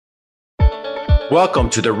Welcome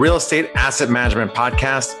to the Real Estate Asset Management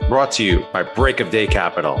Podcast, brought to you by Break of Day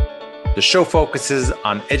Capital. The show focuses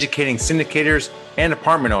on educating syndicators and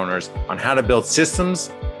apartment owners on how to build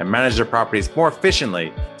systems and manage their properties more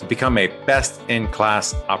efficiently to become a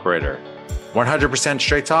best-in-class operator. 100%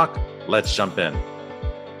 straight talk. Let's jump in.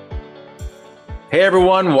 Hey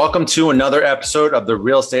everyone, welcome to another episode of the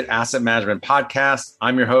Real Estate Asset Management Podcast.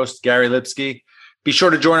 I'm your host, Gary Lipsky. Be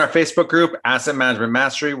sure to join our Facebook group, Asset Management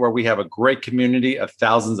Mastery, where we have a great community of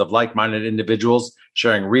thousands of like-minded individuals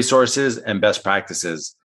sharing resources and best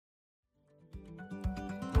practices.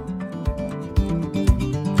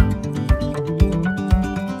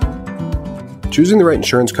 Choosing the right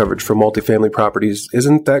insurance coverage for multifamily properties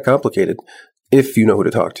isn't that complicated if you know who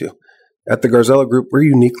to talk to. At the Garzella Group, we're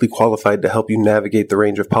uniquely qualified to help you navigate the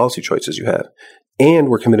range of policy choices you have, and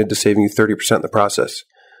we're committed to saving you 30% in the process.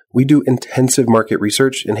 We do intensive market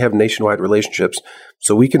research and have nationwide relationships,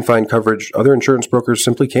 so we can find coverage other insurance brokers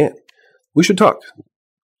simply can't. We should talk.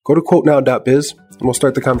 Go to quotenow.biz and we'll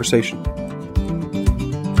start the conversation.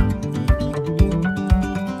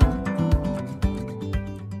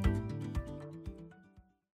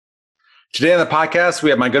 Today on the podcast, we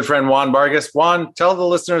have my good friend Juan Vargas. Juan, tell the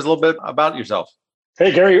listeners a little bit about yourself.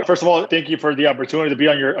 Hey, Gary. First of all, thank you for the opportunity to be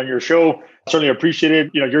on your show. Certainly appreciate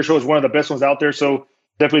it. Your show is one of the best ones out there, so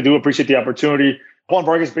definitely do appreciate the opportunity. Juan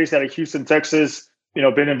Vargas, based out of Houston, Texas.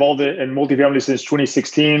 Been involved in multifamily since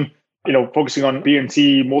 2016. Focusing on B and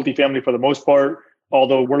C multifamily for the most part.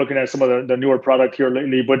 Although we're looking at some of the newer product here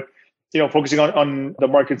lately, but focusing on the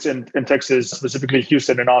markets in Texas, specifically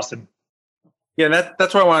Houston and Austin. Yeah,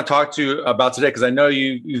 that's what I want to talk to you about today, because I know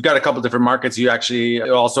you've got a couple different markets. You actually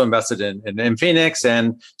also invested in Phoenix.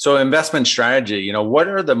 And so investment strategy, what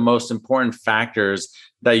are the most important factors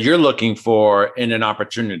that you're looking for in an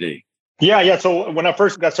opportunity? Yeah. So when I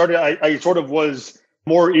first got started, I sort of was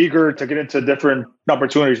more eager to get into different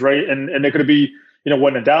opportunities, right? And it could be,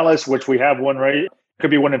 one in Dallas, which we have one, right? It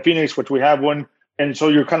could be one in Phoenix, which we have one. And so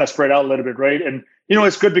you're kind of spread out a little bit, right? And,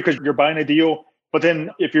 it's good because you're buying a deal. But then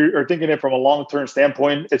if you're thinking it from a long-term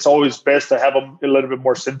standpoint, it's always best to have them a little bit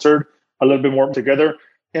more centered, a little bit more together.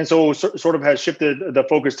 And so sort of has shifted the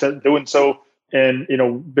focus to doing so, and,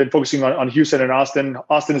 been focusing on Houston and Austin.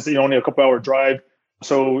 Austin is only a couple hour drive.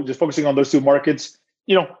 So just focusing on those two markets,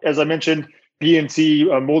 as I mentioned, B and C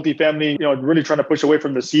multifamily, really trying to push away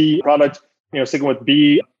from the C product, sticking with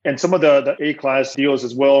B and some of the A-class deals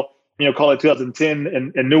as well, call it 2010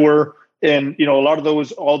 and newer. And, a lot of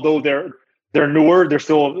those, although they're newer, they're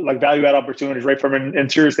still like value add opportunities, right? From an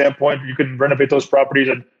interior standpoint, you can renovate those properties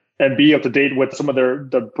and be up to date with some of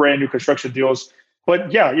the brand new construction deals.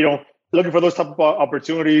 But yeah, looking for those type of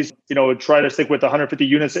opportunities, try to stick with 150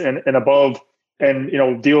 units and above,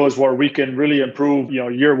 and, deals where we can really improve,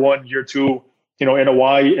 year one, year two,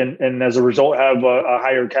 NOI, and as a result have a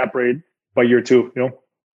higher cap rate by year two,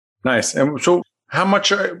 Nice. And so how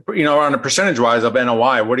much, on a percentage wise of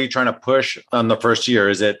NOI, what are you trying to push on the first year?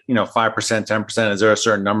 Is it, 5%, 10%? Is there a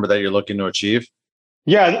certain number that you're looking to achieve?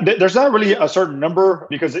 Yeah, there's not really a certain number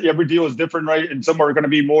because every deal is different, right? And some are going to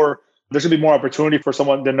be more, there's going to be more opportunity for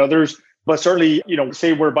someone than others. But certainly,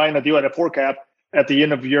 say we're buying a deal at a 4 cap at the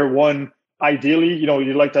end of year one, ideally,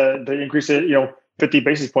 you'd like to increase it, 50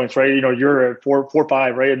 basis points, right? You're at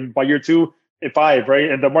 4.5, right? And by year two, at 5,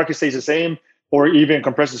 right? And the market stays the same or even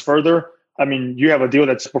compresses further. I mean, you have a deal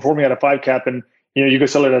that's performing at a 5 cap and, you could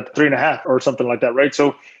sell it at 3.5 or something like that, right?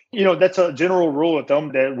 So, that's a general rule of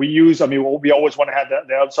thumb that we use. I mean, we always want to have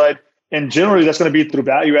the outside. And generally, that's going to be through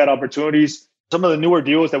value add opportunities. Some of the newer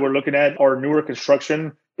deals that we're looking at are newer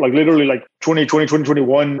construction, like literally like 2020,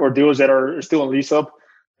 2021, or deals that are still in lease up.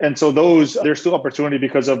 And so there's still opportunity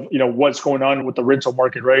because of, what's going on with the rental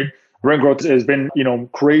market, right? Rent growth has been,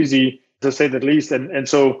 crazy to say the least. And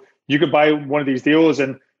so you could buy one of these deals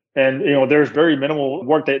and there's very minimal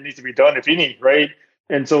work that needs to be done, if any, right?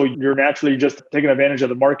 And so you're naturally just taking advantage of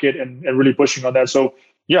the market and really pushing on that. So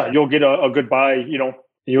yeah, you'll get a good buy,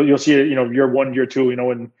 you'll see it, year one, year two,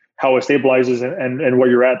 and how it stabilizes and where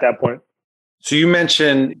you're at that point. So you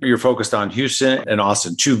mentioned you're focused on Houston and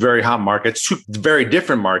Austin, two very hot markets, two very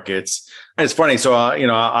different markets. And it's funny. So,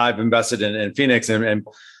 I've invested in Phoenix and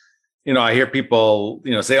I hear people,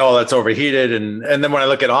 say, oh, that's overheated. And then when I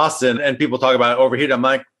look at Austin and people talk about overheated, I'm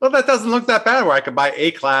like, well, that doesn't look that bad, where I could buy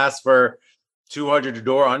A class for 200 a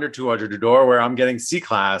door, under 200 a door, where I'm getting C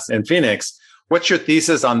class in Phoenix. What's your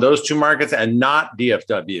thesis on those two markets and not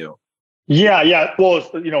DFW? Yeah. Well,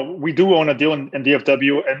 we do own a deal in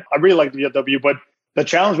DFW, and I really like DFW, but the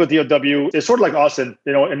challenge with DFW is sort of like Austin,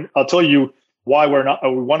 and I'll tell you why we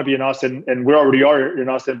want to be in Austin, and we already are in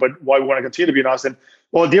Austin, but why we want to continue to be in Austin.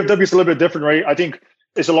 Well, DFW is a little bit different, right? I think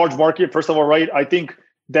it's a large market, first of all, right? I think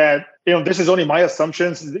that, this is only my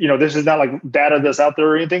assumptions. This is not like data that's out there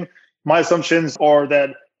or anything. My assumptions are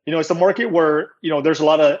that, it's a market where, there's a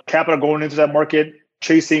lot of capital going into that market,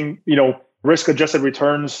 chasing, risk adjusted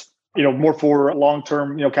returns, more for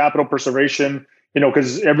long-term, capital preservation,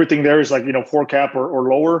 because everything there is like, 4 cap or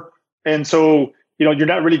lower. And so, you're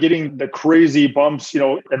not really getting the crazy bumps,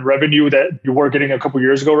 in revenue that you were getting a couple of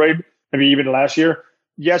years ago, right? Maybe even last year.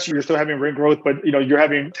 Yes, you're still having rent growth, but you're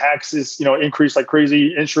having taxes, increase like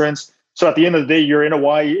crazy, insurance. So at the end of the day, your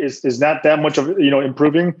NOI is not that much of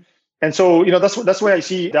improving. And so that's why I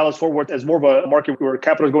see Dallas Fort Worth as more of a market where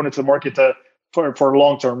capital is going into the market for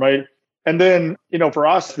long term, right? And then for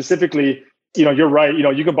us specifically, you're right.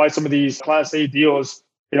 You can buy some of these Class A deals.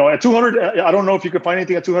 At 200, I don't know if you can find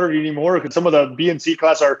anything at 200 anymore, because some of the B and C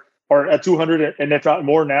class are at 200 and if not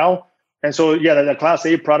more now. And so, yeah, the Class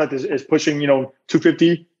A product is pushing,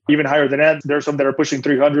 250, even higher than that. There's some that are pushing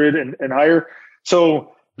 300 and higher.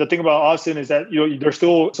 So the thing about Austin is that, there's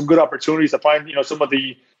still some good opportunities to find, some of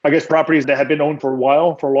the, I guess, properties that have been owned for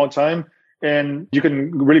a long time. And you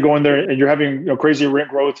can really go in there and you're having crazy rent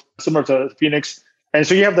growth, similar to Phoenix. And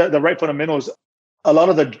so you have the right fundamentals. A lot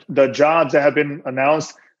of the jobs that have been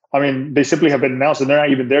announced, I mean, they simply have been announced and they're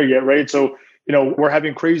not even there yet, right? So, we're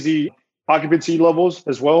having crazy occupancy levels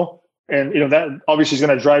as well. And, that obviously is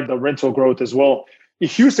going to drive the rental growth as well.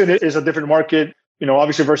 Houston is a different market,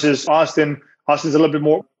 obviously versus Austin. Austin's a little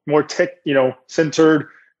bit more tech, centered.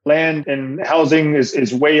 Land and housing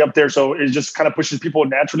is way up there. So it just kind of pushes people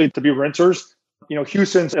naturally to be renters.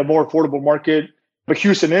 Houston's a more affordable market, but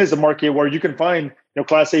Houston is a market where you can find,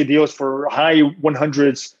 Class A deals for high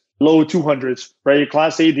 100s, low 200s, right?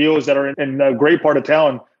 Class A deals that are in a great part of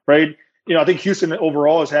town, right? I think Houston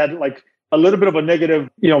overall has had like a little bit of a negative,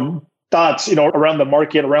 thoughts, around the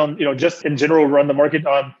market, around, just in general around the market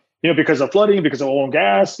on, because of flooding, because of oil and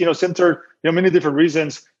gas, centered, many different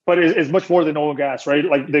reasons, but it's much more than oil and gas, right?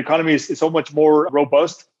 Like the economy is so much more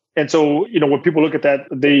robust. And so, when people look at that,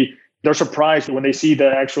 they're surprised when they see the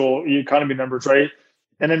actual economy numbers, right?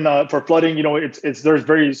 And then for flooding, there's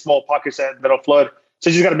very small pockets that'll flood. So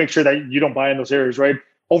you just got to make sure that you don't buy in those areas, right?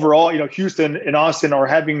 Overall, Houston and Austin are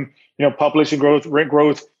having, population growth, rent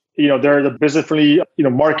growth. They're the business-friendly,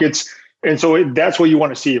 markets. And so that's what you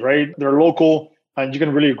want to see, right? They're local and you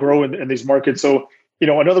can really grow in these markets. So,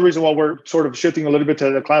 another reason why we're sort of shifting a little bit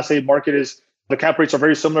to the Class A market is the cap rates are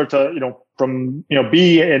very similar to, from,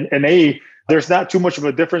 B and A. There's not too much of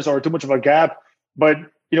a difference or too much of a gap. But,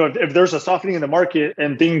 if there's a softening in the market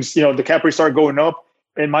and things, the cap rates start going up,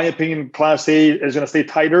 in my opinion, Class A is going to stay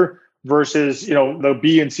tighter versus, the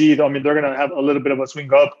B and C. I mean, they're going to have a little bit of a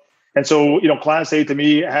swing up. And so, Class A to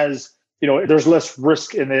me has, there's less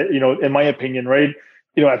risk in it, in my opinion, right?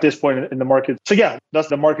 At this point in the market. So yeah, that's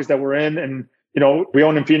the markets that we're in. And, we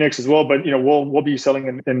own in Phoenix as well, but, we'll be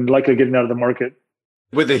selling and likely getting out of the market.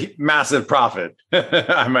 With a massive profit,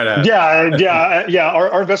 I might add. Yeah.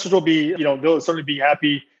 Our investors will be, they'll certainly be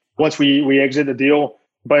happy once we exit the deal.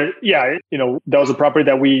 But yeah, that was a property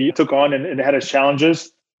that we took on and it had its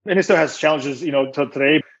challenges. And it still has challenges, till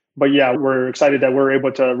today. But yeah, we're excited that we're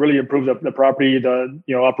able to really improve the property,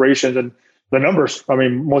 the operations and the numbers. I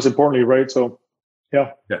mean, most importantly, right? So,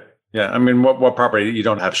 yeah. I mean, what property you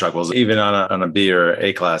don't have struggles, even on a B or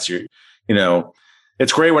A class?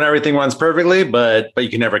 It's great when everything runs perfectly, but you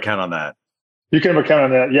can never count on that. You can never count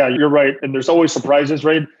on that. Yeah, you're right. And there's always surprises,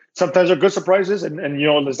 right? Sometimes they're good surprises, and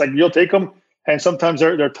it's like you'll take them. And sometimes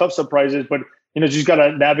they're tough surprises, but you just got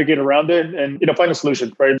to navigate around it and find a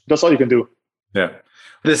solution, right? That's all you can do. Yeah.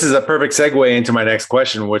 This is a perfect segue into my next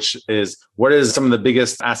question, which is, what is some of the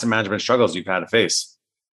biggest asset management struggles you've had to face?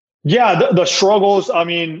 Yeah, the struggles, I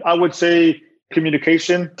mean, I would say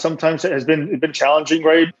communication sometimes has been challenging,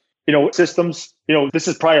 right? Systems, this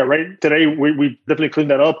is prior, right? Today, we definitely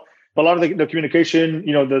cleaned that up. But a lot of the communication,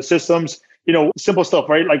 the systems, simple stuff,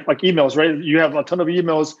 right? Like emails, right? You have a ton of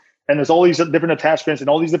emails and there's all these different attachments and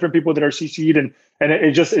all these different people that are CC'd and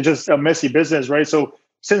it's just a messy business, right? So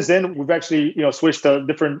since then, we've actually, switched to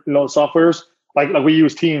different, softwares. Like we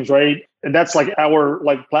use Teams, right? And that's like our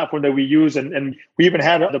platform that we use. And we even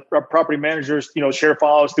had the property managers, share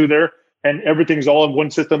files through there and everything's all in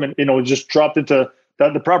one system and, just dropped into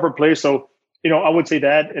the proper place. So, I would say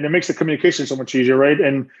that, and it makes the communication so much easier, right?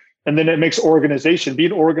 And then it makes organization,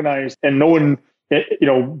 being organized and knowing,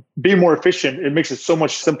 being more efficient. It makes it so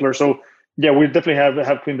much simpler. So yeah, we definitely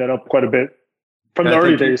have cleaned that up quite a bit from the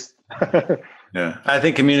early days. Yeah. I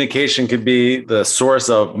think communication could be the source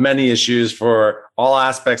of many issues for all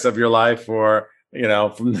aspects of your life, or,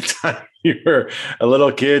 from the time you're a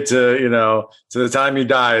little kid to the time you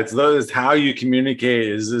die. It's how you communicate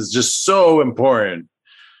is just so important.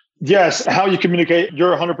 Yes, how you communicate,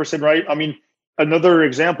 you're 100% right. I mean, another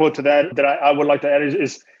example to that I would like to add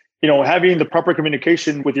is having the proper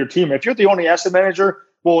communication with your team. If you're the only asset manager,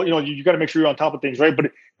 well, you got to make sure you're on top of things, right?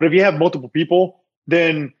 But if you have multiple people,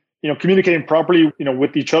 then communicating properly,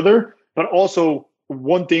 with each other. But also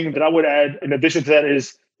one thing that I would add in addition to that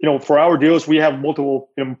is, for our deals, we have multiple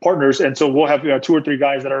partners, and so we'll have 2 or 3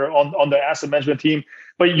 guys that are on the asset management team.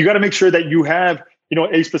 But you got to make sure that you have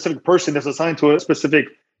a specific person that's assigned to a specific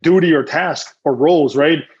duty or task or roles,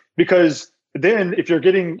 right? Because then if you're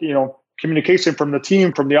getting communication from the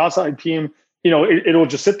team, from the outside team, it'll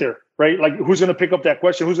just sit there, right? Like, who's going to pick up that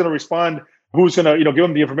question? Who's going to respond? Who's going to give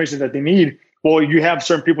them the information that they need? Well, you have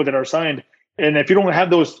certain people that are assigned, and if you don't have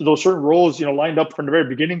those certain roles lined up from the very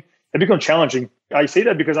beginning, it becomes challenging. I say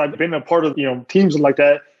that because I've been a part of teams like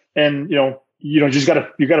that, and just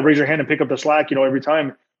gotta raise your hand and pick up the slack every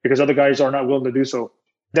time, because other guys are not willing to do so.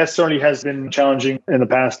 That certainly has been challenging in the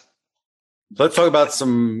past. Let's talk about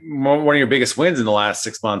one of your biggest wins in the last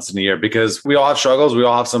 6 months in the year, because we all have struggles. We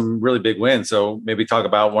all have some really big wins. So maybe talk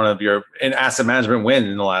about one of your asset management win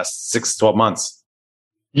in the last 6 to 12 months.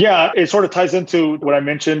 Yeah, it sort of ties into what I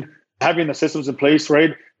mentioned, having the systems in place,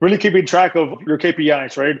 right? Really keeping track of your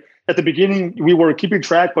KPIs, right? At the beginning, we were keeping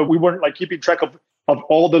track, but we weren't keeping track of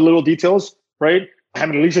all the little details, right? How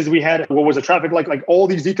many leases we had, what was the traffic like all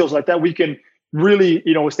these details like that. We can really,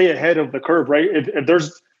 stay ahead of the curve, right? If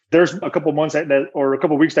there's a couple months or a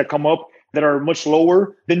couple weeks that come up that are much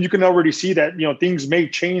lower, then you can already see that, things may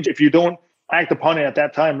change if you don't act upon it at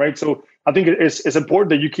that time, right? So I think it's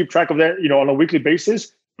important that you keep track of that, on a weekly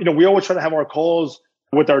basis. We always try to have our calls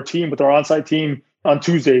with our team, with our on-site team on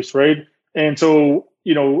Tuesdays, right? And so,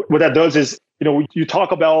 what that does is, you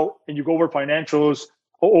talk about and you go over financials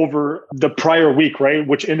over the prior week, right?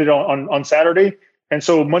 Which ended on Saturday. And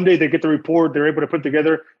so Monday they get the report, they're able to put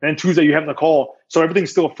together, and then Tuesday you have the call. So everything's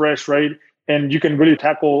still fresh, right? And you can really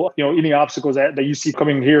tackle, any obstacles that you see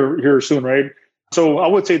coming here soon, right? So I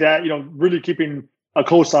would say that, really keeping a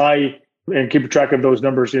close eye and keeping track of those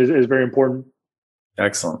numbers is very important.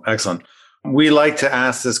 Excellent. Excellent. We like to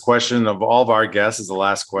ask this question of all of our guests as the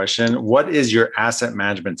last question. What is your asset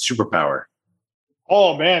management superpower?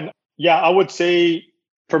 Oh, man. Yeah, I would say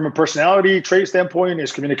from a personality trait standpoint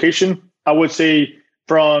is communication. I would say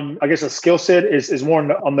from, a skill set is more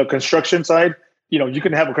on the construction side. You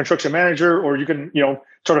can have a construction manager, or you can,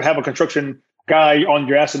 sort of have a construction guy on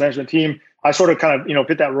your asset management team. I sort of kind of,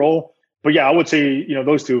 fit that role. But yeah, I would say,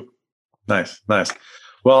 those two. Nice.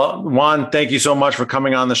 Well, Juan, thank you so much for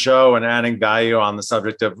coming on the show and adding value on the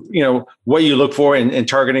subject of, what you look for in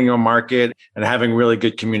targeting your market and having really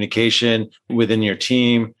good communication within your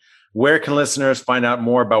team. Where can listeners find out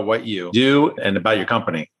more about what you do and about your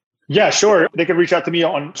company? Yeah, sure. They can reach out to me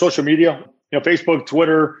on social media, Facebook,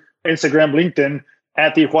 Twitter, Instagram, LinkedIn,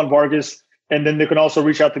 at the Juan Vargas. And then they can also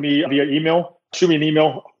reach out to me via email. Shoot me an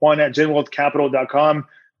email, juan@genwealthcapital.com.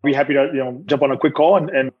 Be happy to, jump on a quick call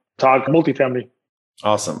and talk multifamily.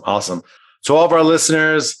 Awesome. So all of our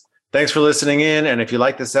listeners, thanks for listening in. And if you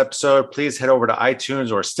like this episode, please head over to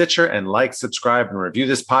iTunes or Stitcher and subscribe, and review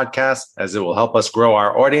this podcast, as it will help us grow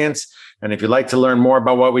our audience. And if you'd like to learn more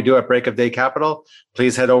about what we do at Break of Day Capital,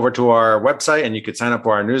 please head over to our website and you could sign up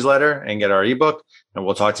for our newsletter and get our ebook. And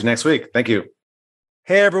we'll talk to you next week. Thank you.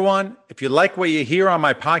 Hey, everyone. If you like what you hear on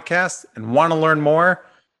my podcast and want to learn more,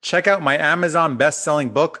 check out my Amazon best-selling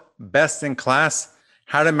book, Best in Class: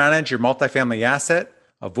 How to Manage Your Multifamily Asset,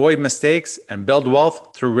 Avoid Mistakes, and Build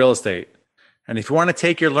Wealth Through Real Estate. And if you want to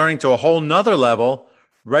take your learning to a whole nother level,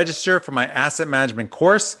 register for my asset management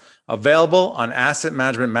course, available on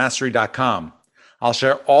assetmanagementmastery.com. I'll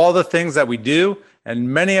share all the things that we do and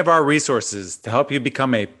many of our resources to help you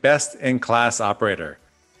become a best-in-class operator.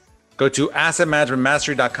 Go to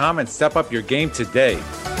assetmanagementmastery.com and step up your game today.